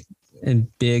milestone, big thing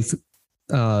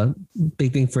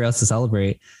for us to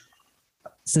celebrate.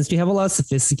 Since we have a lot of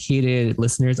sophisticated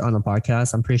listeners on the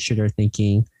podcast, I'm pretty sure they're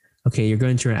thinking, okay, you're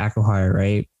going through an acqui-hire,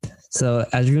 right? So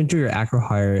as you're going through your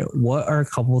acqui-hire, what are a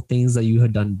couple of things that you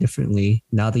have done differently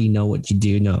now that you know what you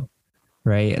do know,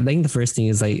 right? I think the first thing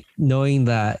is like knowing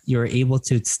that you're able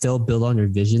to still build on your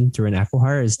vision through an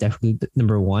acqui-hire is definitely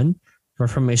number one.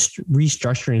 But from a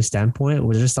restructuring standpoint,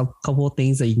 was there a couple of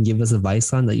things that you can give us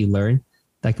advice on that you learned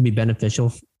that could be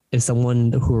beneficial if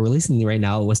someone who are listening right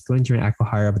now was going through an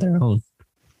acqui-hire of their own?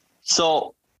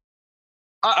 So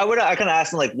I kind of ask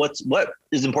them like, what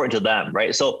is important to them,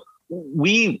 right? So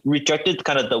we rejected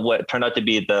kind of what turned out to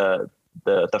be the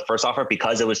first offer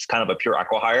because it was kind of a pure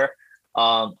acqui-hire.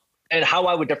 And how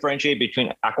I would differentiate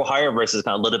between acqui-hire versus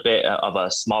kind of a little bit of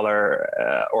a smaller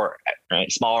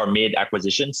smaller mid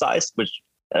acquisition size, which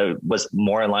was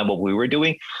more in line with what we were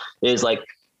doing, is like,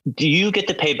 do you get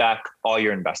to pay back all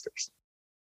your investors,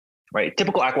 right?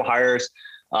 Typical acqui-hires,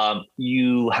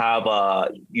 you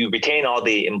retain all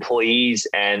the employees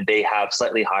and they have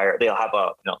slightly higher, they'll have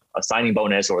a signing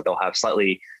bonus, or they'll have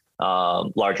slightly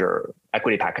larger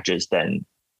equity packages than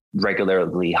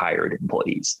regularly hired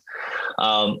employees.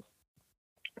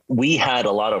 We had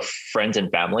a lot of friends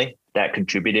and family that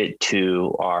contributed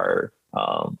to our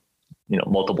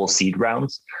multiple seed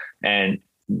rounds, and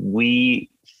we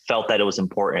felt that it was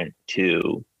important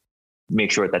to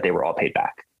make sure that they were all paid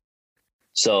back.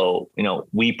 So,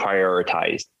 we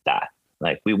prioritized that.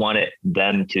 Like, we wanted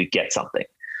them to get something.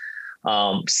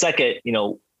 Second,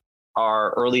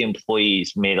 our early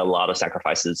employees made a lot of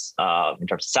sacrifices in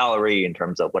terms of salary, in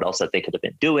terms of what else that they could have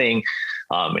been doing,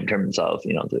 in terms of,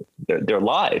 their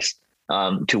lives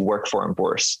to work for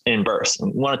Emburse. And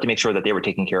we wanted to make sure that they were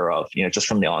taken care of, just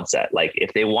from the onset. Like,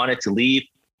 if they wanted to leave,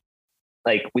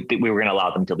 like we were going to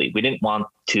allow them to leave. We didn't want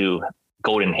to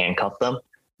golden handcuff them,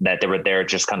 that they were there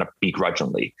just kind of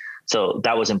begrudgingly. So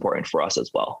that was important for us as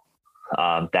well.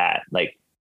 That like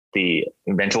the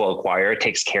eventual acquirer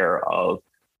takes care of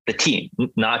the team,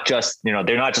 not just, they're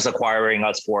not just acquiring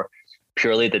us for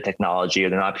purely the technology, or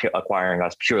they're not acquiring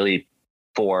us purely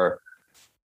for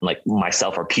like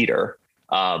myself or Peter.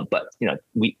 But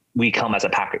we come as a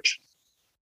package.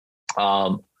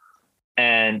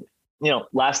 And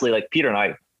lastly, like Peter and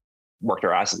I worked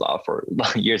our asses off for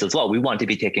years as well. We want to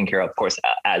be taken care of course,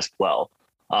 as well.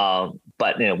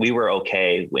 But we were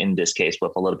okay in this case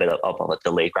with a little bit of a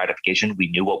delayed gratification. We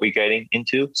knew what we were getting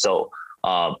into. So,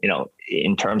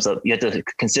 in terms of, you have to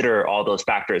consider all those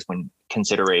factors when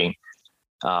considering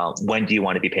when do you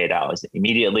want to be paid out? Is it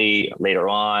immediately, later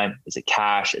on? Is it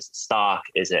cash? Is it stock?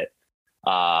 Is it,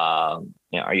 are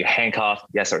you handcuffed?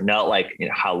 Yes or no? Like,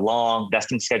 how long,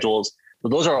 vesting schedules? So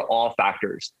those are all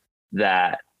factors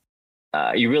that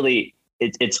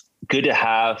it's good to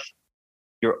have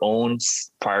your own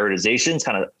prioritizations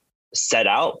kind of set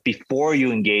out before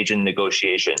you engage in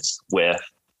negotiations with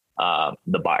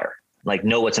the buyer. Like,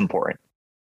 know what's important.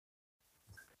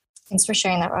 Thanks for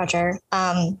sharing that, Roger.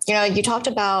 You talked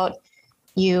about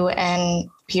you and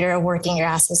Peter working your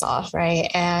asses off, right?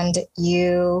 And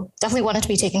you definitely wanted to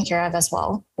be taken care of as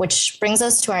well, which brings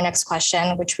us to our next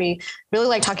question, which we really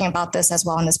like talking about this as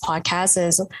well in this podcast,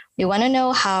 is we want to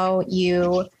know how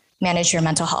you manage your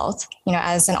mental health,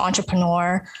 as an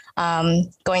entrepreneur,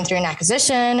 going through an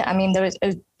acquisition. I mean, there's,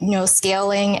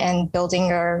 scaling and building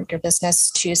your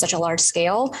business to such a large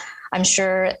scale. I'm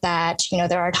sure that,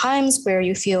 there are times where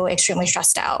you feel extremely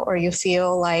stressed out, or you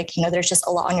feel like, there's just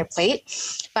a lot on your plate.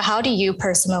 But how do you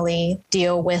personally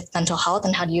deal with mental health,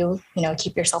 and how do you,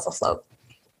 keep yourself afloat?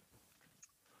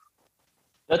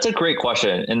 That's a great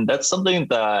question. And that's something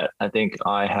that I think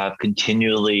I have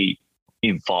continually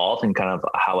evolved in kind of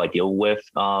how I deal with,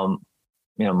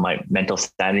 my mental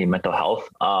sanity, mental health.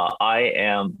 I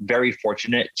am very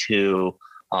fortunate to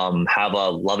have a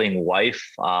loving wife,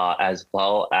 as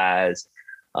well as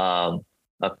a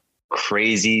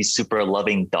crazy, super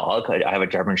loving dog. I have a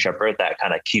German Shepherd that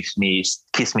kind of keeps me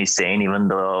sane,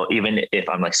 even if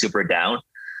I'm like super down.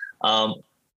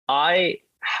 I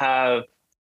have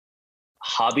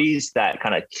hobbies that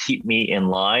kind of keep me in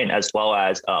line, as well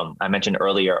as I mentioned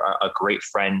earlier, a great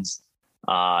friends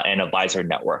and advisor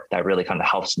network that really kind of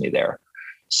helps me there.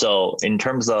 So in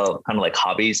terms of kind of like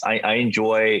hobbies, I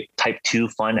enjoy type 2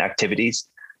 fun activities.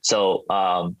 So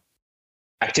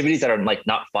activities that are like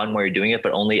not fun where you're doing it,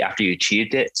 but only after you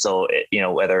achieved it. So,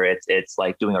 whether it's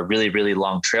like doing a really, really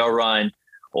long trail run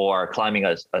or climbing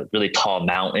a really tall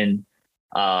mountain,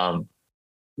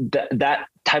 that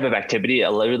type of activity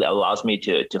literally allows me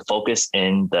to focus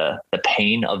in the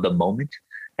pain of the moment.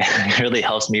 And it really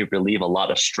helps me relieve a lot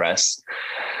of stress.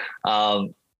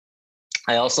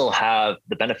 I also have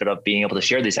the benefit of being able to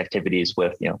share these activities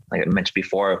with, like I mentioned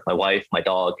before, my wife, my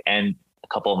dog, and a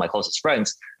couple of my closest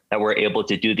friends that were able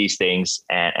to do these things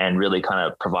and really kind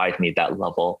of provide me that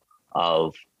level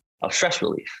of stress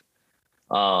relief.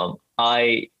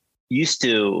 I used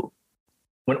to,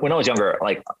 when I was younger,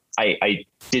 like I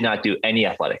did not do any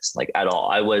athletics, like at all.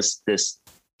 I was this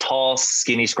tall,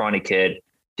 skinny, scrawny kid,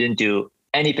 didn't do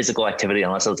any physical activity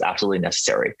unless it was absolutely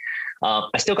necessary.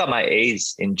 I still got my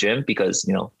A's in gym because,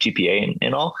 GPA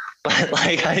and all, but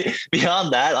like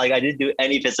beyond that, like I didn't do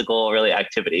any physical really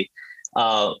activity.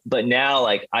 But now,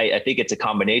 like, I think it's a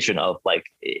combination of like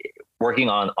working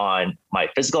on my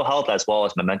physical health as well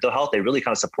as my mental health. They really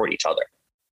kind of support each other.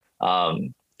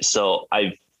 So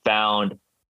I've found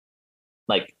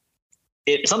like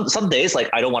some days, like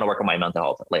I don't want to work on my mental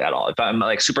health like at all. If I'm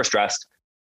like super stressed,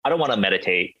 I don't want to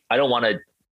meditate. I don't want to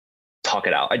talk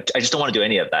it out. I just don't want to do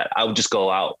any of that. I would just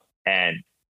go out and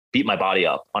beat my body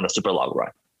up on a super long run,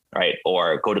 right?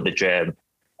 Or go to the gym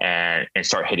and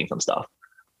start hitting some stuff.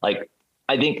 Like,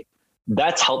 I think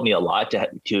that's helped me a lot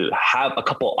to have a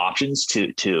couple options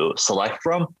to select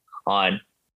from on,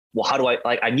 well, how do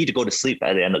I need to go to sleep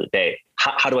at the end of the day.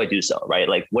 How do I do so, right?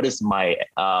 Like, what is my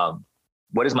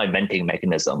venting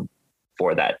mechanism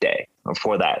for that day or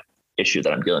for that issue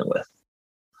that I'm dealing with?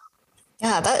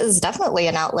 Yeah, that is definitely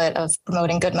an outlet of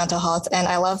promoting good mental health. And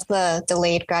I love the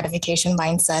delayed gratification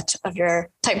mindset of your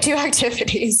type 2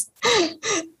 activities.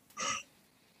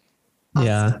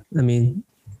 Yeah. I mean,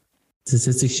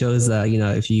 statistics shows that,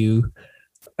 if you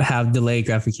have delayed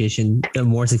gratification, the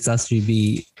more successful you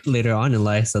be later on in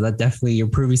life. So that definitely, you're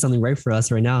proving something right for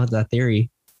us right now, that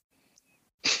theory.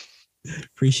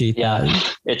 Appreciate that. Yeah,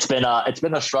 it's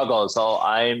been a struggle. So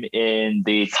I'm in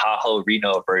the Tahoe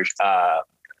Reno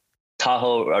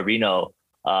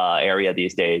area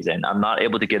these days, and I'm not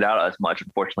able to get out as much,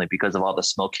 unfortunately, because of all the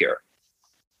smoke here.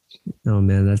 Oh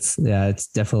man, it's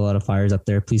definitely a lot of fires up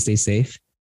there. Please stay safe.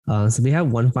 So we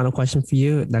have one final question for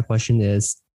you. That question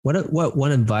is, what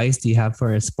one advice do you have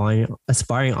for an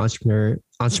aspiring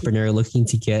entrepreneur looking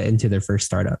to get into their first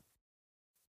startup?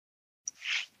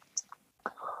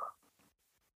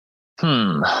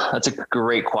 That's a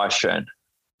great question.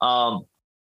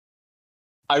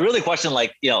 I really question,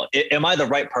 like, am I the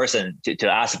right person to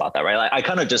ask about that, right? Like, I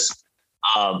kind of just,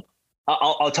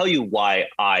 I'll tell you why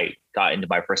I got into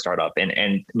my first startup,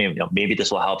 and maybe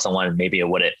this will help someone, maybe it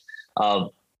wouldn't.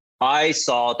 I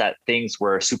saw that things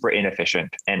were super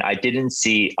inefficient, and I didn't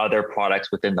see other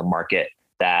products within the market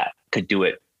that could do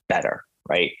it better,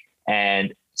 right?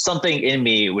 And something in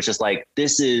me was just like,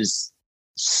 this is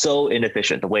so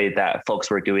inefficient, the way that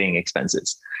folks were doing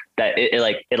expenses, that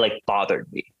it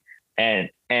bothered me.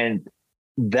 And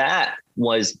that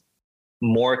was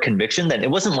more conviction than,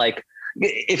 it wasn't like,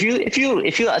 if you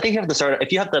I think you have to start,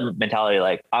 if you have the mentality,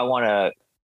 like, I want to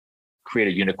create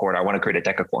a unicorn, I want to create a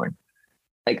decacorn,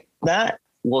 like that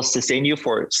will sustain you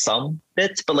for some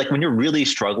bits. But like when you're really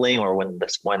struggling, or when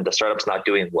the startup's not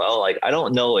doing well, like, I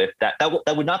don't know if that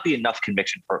would not be enough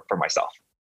conviction for myself,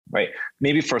 right?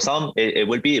 Maybe for some it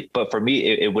would be, but for me,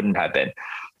 it wouldn't have been.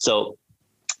 So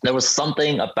there was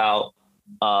something about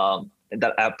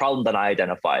that a problem that I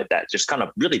identified that just kind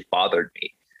of really bothered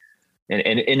me, and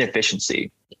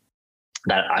inefficiency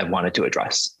that I wanted to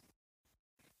address.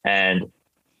 And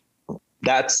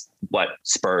that's what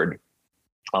spurred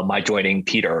my joining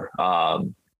Peter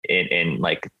in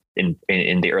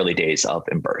the early days of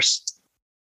Emburse.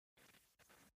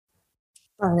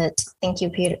 Love it. Thank you,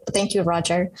 Peter. Thank you,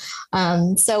 Roger.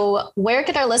 So where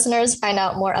can our listeners find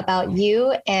out more about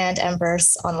you and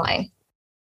Emburse online?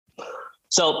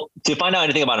 So to find out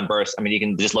anything about Emburse, I mean, you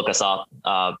can just look us up.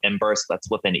 Emburse,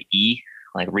 that's with an E,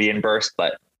 like reimburse,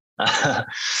 but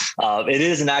it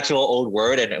is an actual old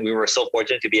word, and we were so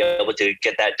fortunate to be able to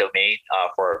get that domain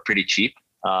for pretty cheap.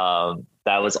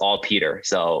 That was all Peter.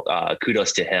 So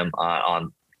kudos to him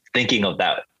on thinking of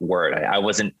that word. I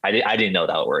didn't know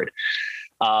that word.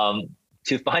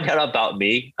 To find out about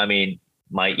me, I mean,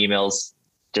 my email's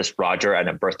just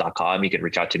roger@emburse.com. You can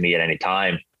reach out to me at any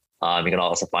time. You can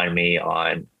also find me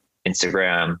on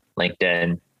Instagram,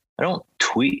 LinkedIn. I don't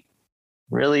tweet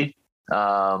really.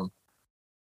 But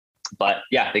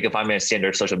yeah, they can find me on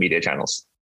standard social media channels.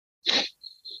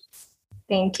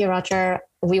 Thank you, Roger.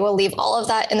 We will leave all of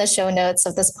that in the show notes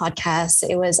of this podcast.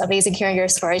 It was amazing hearing your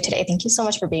story today. Thank you so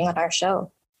much for being on our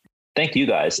show. Thank you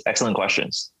guys. Excellent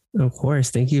questions. Of course.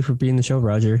 Thank you for being on the show,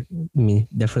 Roger. I mean,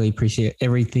 definitely appreciate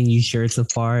everything you shared so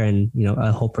far. And,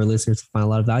 I hope our listeners find a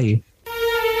lot of value.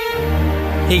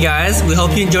 Hey guys, we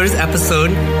hope you enjoyed this episode.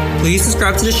 Please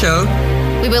subscribe to the show.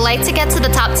 We would like to get to the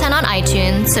top 10 on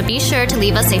iTunes, so be sure to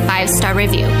leave us a 5-star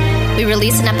review. We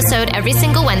release an episode every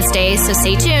single Wednesday, so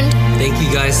stay tuned. Thank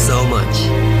you guys so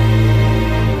much.